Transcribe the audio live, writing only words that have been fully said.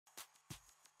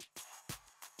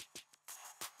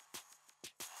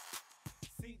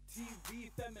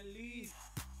family.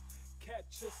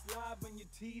 Catch us live on your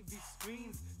TV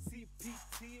screens.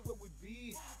 CPT, where we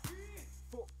be.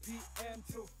 4 p.m.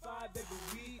 till 5 every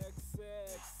week. Ekse,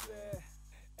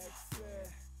 Ekse,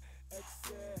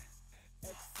 Ekse,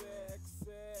 Ekse,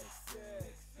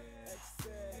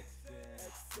 Ekse,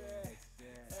 Ekse,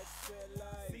 Ekse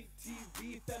Live. CTV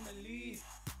family.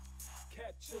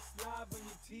 Catch us live on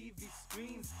your TV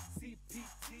screens.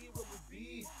 CPT, where we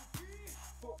be.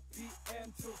 4 p.m.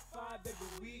 till 5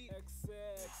 every week. Ekse,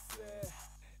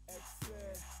 Ekse,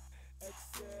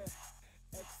 Ekse,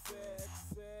 Ekse,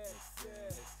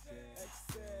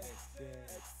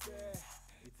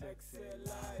 it's Ekse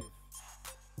Live.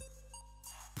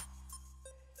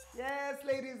 Yes,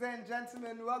 ladies and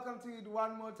gentlemen, welcome to it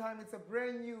one more time. It's a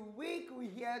brand new week. We're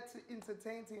here to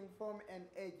entertain, to inform, and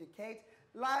educate.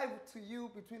 Live to you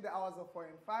between the hours of 4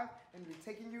 and 5, and we're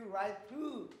taking you right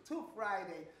through to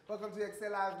Friday. Welcome to Ekse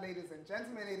Live, ladies and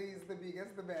gentlemen. It is the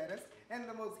biggest, the baddest, and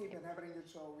the most hip and happening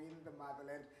show in the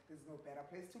motherland. There's no better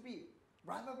place to be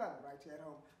rather than right here at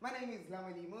home. My name is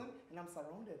Lamali Moon, and I'm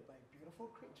surrounded by beautiful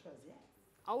creatures. Yes.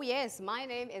 Oh yes, my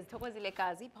name is Thokozile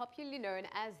Kazi, popularly known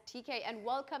as TK, and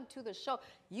welcome to the show.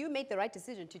 You made the right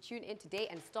decision to tune in today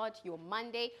and start your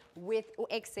Monday with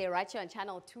Ekse right here on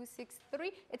channel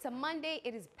 263. It's a Monday,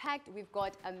 it is packed. We've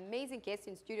got amazing guests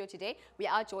in studio today. We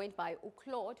are joined by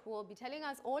Claude, who will be telling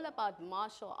us all about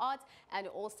martial arts and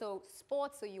also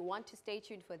sports, so you want to stay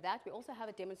tuned for that. We also have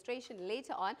a demonstration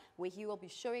later on where he will be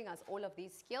showing us all of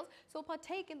these skills. So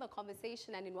partake in the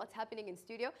conversation and in what's happening in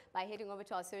studio by heading over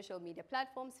to our social media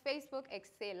platforms. Facebook,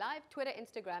 Ekse Live, Twitter,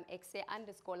 Instagram,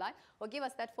 Ekse_Live, or give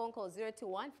us that phone call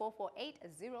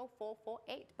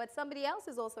 021-448-0448. But somebody else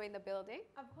is also in the building.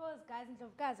 Of course, guys, and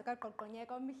guys, I got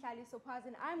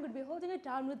and I'm going to be holding it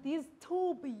down with these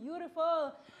two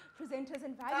beautiful presenters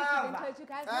and presenters. You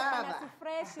guys are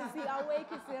fresh, is awake,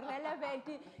 is relevant.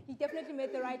 You definitely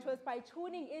made the right choice by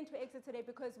tuning into Ekse today,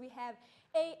 because we have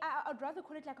I'd rather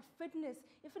call it like a fitness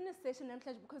session,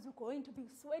 because we're going to be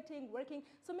sweating, working.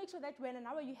 So make sure that when an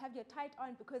hour you have your tight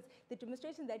on, because the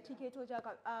demonstration that TK told you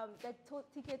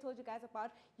TK told you guys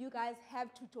about, you guys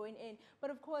have to join in. But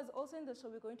of course, also in the show,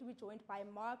 we're going to be joined by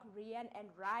Mark, Rian,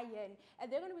 and Ryan, and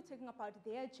they're going to be talking about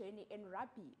their journey in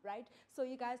rugby, right? So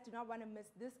you guys do not want to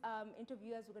miss this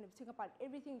interview, as we're going to be talking about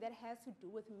everything that has to do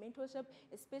with mentorship,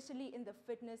 especially in the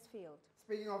fitness field.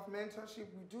 Speaking of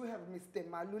mentorship, we do have Mr.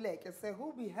 Mbalula, Ekse,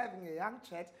 who'll be having a young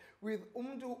chat with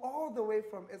Umdu all the way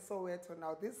from Soweto.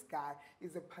 Now, this guy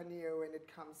is a pioneer when it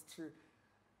comes to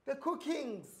the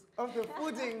cookings of the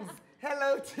foodings.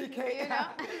 Hello, TK.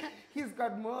 He's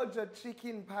got Mojo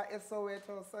Chicken pa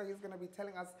Soweto, so he's going to be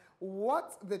telling us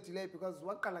what's the delay, because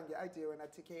what kalangi idea when I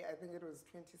TK, I think it was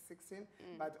 2016,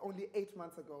 but only 8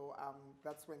 months ago,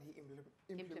 that's when he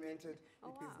implemented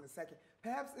the business. Wow.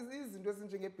 Perhaps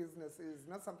business is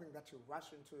not something that you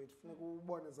rush into. It that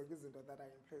are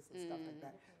in place and stuff like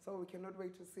that. So we cannot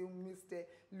wait to see Mr.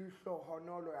 Luhlo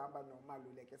Honolo Amba no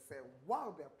Maluleke say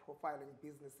while they're profiling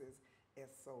businesses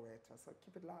as Soweto. So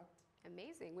keep it locked.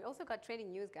 Amazing. We also got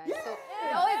trending news, guys. Yeah. So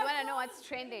we always want to know what's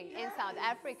trending in South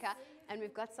Africa, and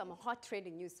we've got some hot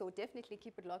trending news. So definitely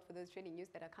keep it locked for those trending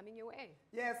news that are coming your way.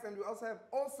 Yes, and we also have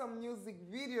awesome music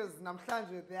videos.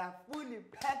 Namhlanje, they are fully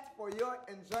packed for your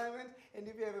enjoyment. And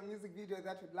if you have a music video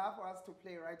that you'd love for us to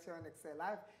play right here on Ekse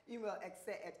Live, email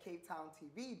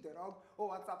ekse@capetowntv.org or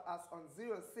WhatsApp us on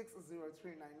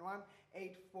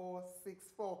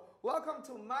 0603918464. Welcome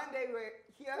to Monday. We're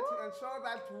here to ensure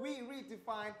that we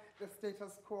redefine the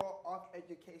status quo of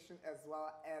education as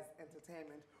well as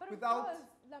entertainment. But of course,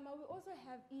 Lama, we also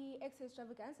have Ekse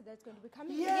Extravaganza that's going to be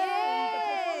coming in.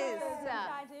 Yes!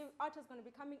 Artists going to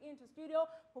be coming into studio,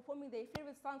 performing their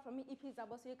favorite song from me, EP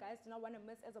Zabo, so you guys do not want to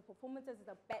miss as a performance. It's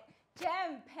a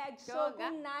jam-packed show. It's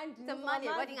a Monday.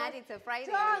 It's a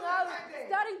Friday.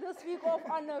 Starting this week off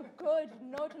on a good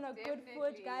note, on a good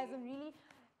foot, guys, and really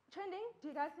trending. Do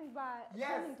you guys think by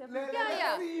trending?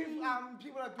 Let's see if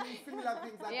people are doing similar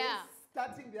things. Are they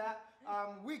starting their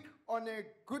week on a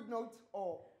good note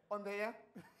or on the air?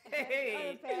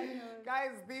 Hey,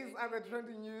 guys, these are the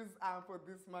trending news for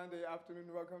this Monday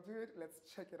afternoon. Welcome to it. Let's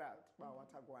check it out. Wow,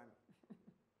 what a one.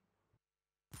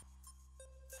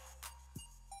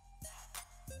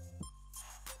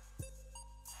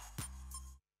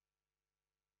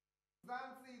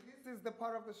 This is the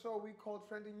part of the show we call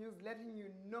Trending News, letting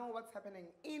you know what's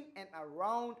happening in and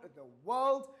around the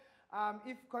world.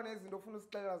 If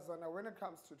when it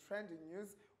comes to trending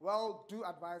news, well, do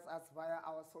advise us via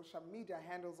our social media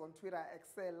handles on Twitter,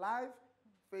 Ekse Live,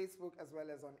 Facebook, as well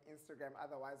as on Instagram.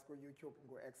 Otherwise, go YouTube and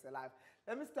go Ekse Live.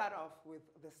 Let me start off with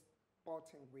this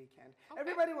sporting weekend. Okay.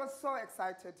 Everybody was so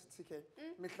excited, TK,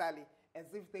 Mihlali, as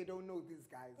if they don't know these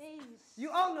guys. Eish.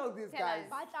 You all know these Tell guys. us.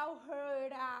 But I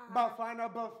heard. Bafana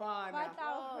Bafana. But I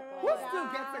Oh, heard. Who still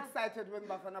gets excited when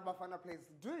Bafana Bafana plays?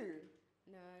 Do you?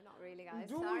 No, not really, guys.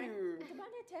 Do Sorry. you?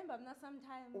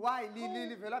 Sometimes. Why?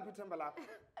 Lili vela pitamba lapho.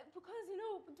 Because you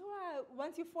know,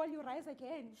 once you fall, you rise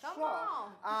again. Come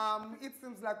on. It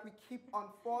seems like we keep on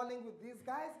falling with these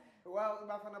guys. Well,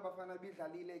 Bafana Bafana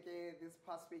bidlalile ke this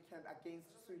past weekend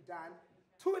against Sudan.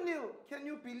 2-0. Can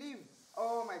you believe?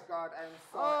 Oh my God, I'm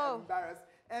so embarrassed.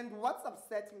 And what's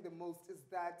upsetting the most is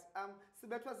that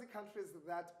Sibetwazi countries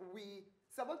that we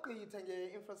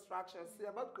infrastructure,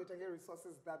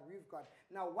 resources that we've got.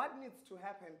 Now, what needs to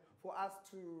happen for us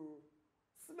to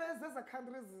there's a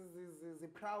country is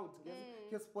proud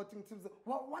sporting teams.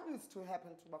 What needs to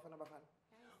happen to Bafana Bafana?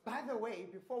 By the way,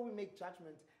 before we make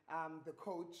judgment, the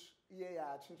coach,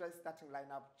 Chintra is starting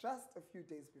lineup just a few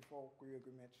days before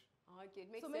Kuyogu match. Okay,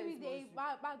 it makes So sense. maybe they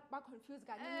mostly. confused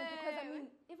because I mean,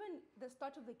 even the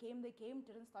start of the game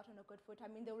didn't start on a good foot.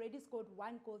 I mean, they already scored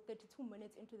 1 goal 32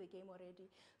 minutes into the game already.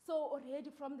 So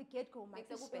already from the get-go, Makes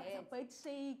it it was a bit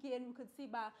shaky, and we could see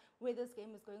where this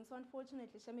game is going. So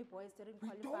unfortunately, Shami boys didn't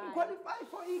qualify. Don't qualify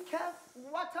for ECAF.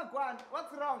 What's wrong?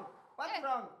 What's wrong?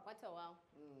 What a wow.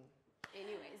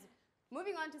 Anyways,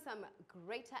 moving on to some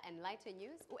greater and lighter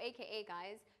news. AKA,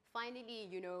 guys, finally,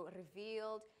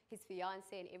 revealed his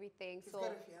fiance and everything. He's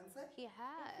got a fiance? He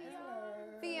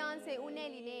has. Fiance,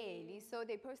 Nelly. So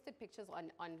they posted pictures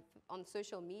on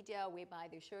social media whereby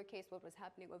they showcased what was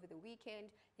happening over the weekend.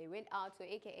 They went out, so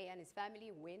AKA and his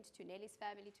family went to Nelly's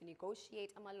family to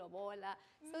negotiate amalobola.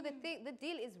 So the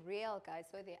deal is real,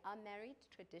 guys. So they are married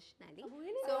traditionally.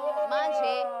 Really? So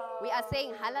manje, we are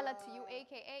saying halala to you,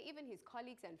 AKA. Even his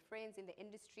colleagues and friends in the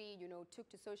industry, took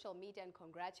to social media and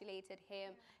congratulated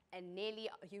him. And Nelly,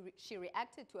 she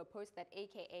reacted to a post that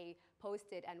AKA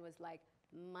posted and was like,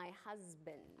 my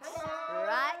husband,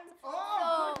 right?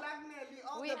 Oh, good luck, Nelly.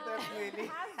 All we the best, Nelly.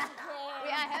 We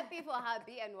are happy for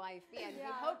hubby and wifey, and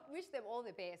we wish them all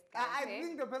the best. I guys,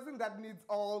 think the person that needs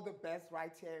all the best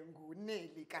right here is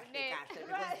Nelly. Because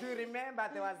do you remember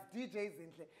there was DJs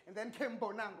in there, and then came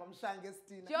Bonango,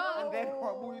 Mshangestina, and then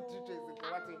Wabu DJs in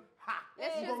there.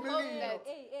 Let's just hope that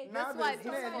Now this one there's is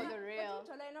Nelly. for the real.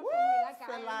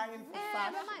 Feline for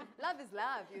Never Sasha. mind. Love is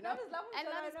love, Love is love, and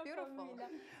love is for beautiful.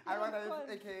 me. I wonder Of course.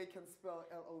 if AKA can spell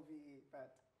Love,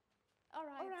 but All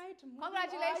right. moving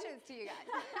Congratulations to you guys.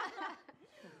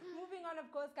 Moving on, of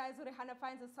course, guys, Rihanna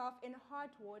finds herself in hot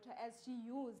water as she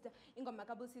used Ingoma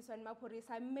Kabusiso and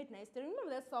Maporisa Midnight. Remember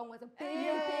that song was a big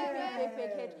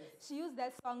hit. She used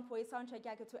that song for a soundtrack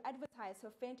to advertise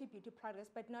her Fenty beauty products,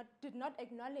 but did not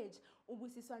acknowledge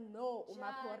Ubusiso no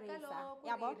Maporisa.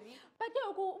 But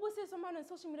Ubusiso man on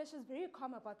social media, she's very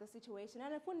calm about the situation,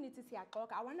 and I couldn't to see a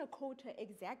clock. I want to quote her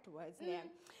exact words there.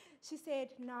 She said,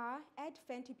 nah, at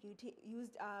Fenty Beauty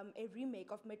used a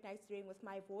remake of Midnight Rain with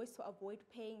my voice to avoid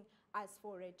paying us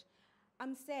for it.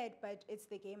 I'm sad, but it's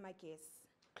the game, I guess.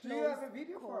 do you have a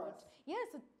video for us? Yes,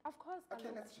 of course. Okay,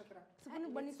 let's check it out. So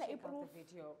when you say Check out the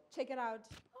video. check it out.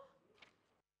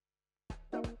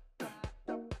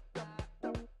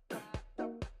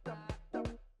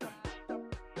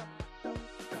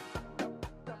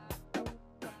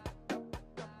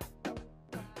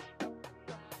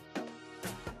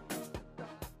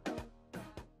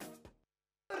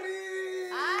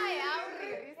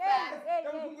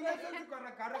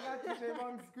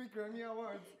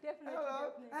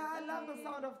 Definitely. I love the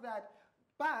sound of that.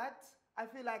 But I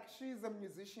feel like she's a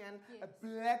musician, a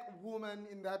black woman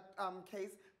in that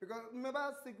case. Because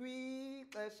remember, Sigui,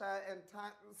 and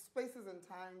spaces and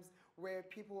times where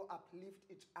people uplift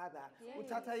each other.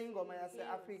 Utata ingoma yase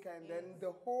Africa, and then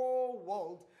the whole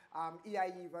world,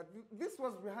 but this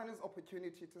was Rihanna's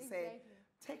opportunity to say,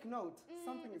 take note,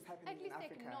 something is happening At least in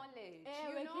Africa. acknowledge.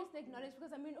 At least acknowledge,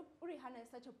 because I mean, Rihanna is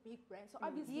such a big brand, so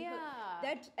obviously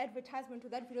that advertisement to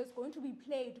that video is going to be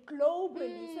played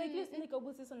globally. So at least you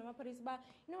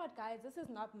know what, guys, this is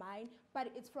not mine, but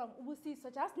it's from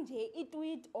Ubusiso. Just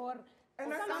tweet or And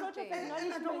some sort of and I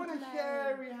acknowledgement. don't want to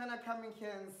hear Rihanna coming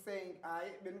here and saying,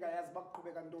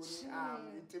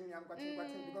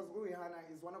 because Rihanna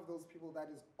is one of those people that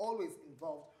is always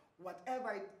involved.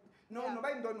 Whatever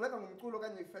nobody don't whether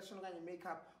fashion or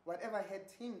makeup, whatever her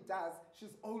team does,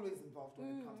 she's always involved when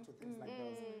it comes to things like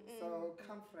those. So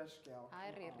come fresh, girl.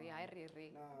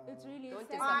 It's really Don't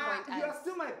sad. disappoint us. You're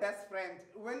still my best friend.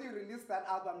 When you release that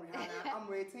album, Rihanna, I'm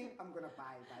waiting. I'm gonna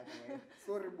buy it, by the way.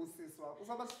 Sorry, Busiswa.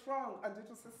 Usaba strong and it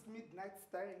was midnight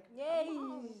staring. Yay!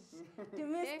 To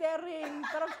Mr. Ring.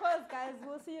 But of course, guys,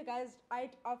 we'll see you guys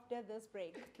right after this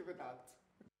break. Give it out.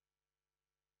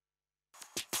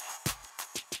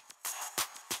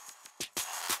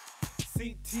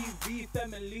 CTV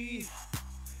family.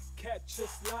 Catch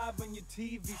us live on your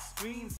TV screens.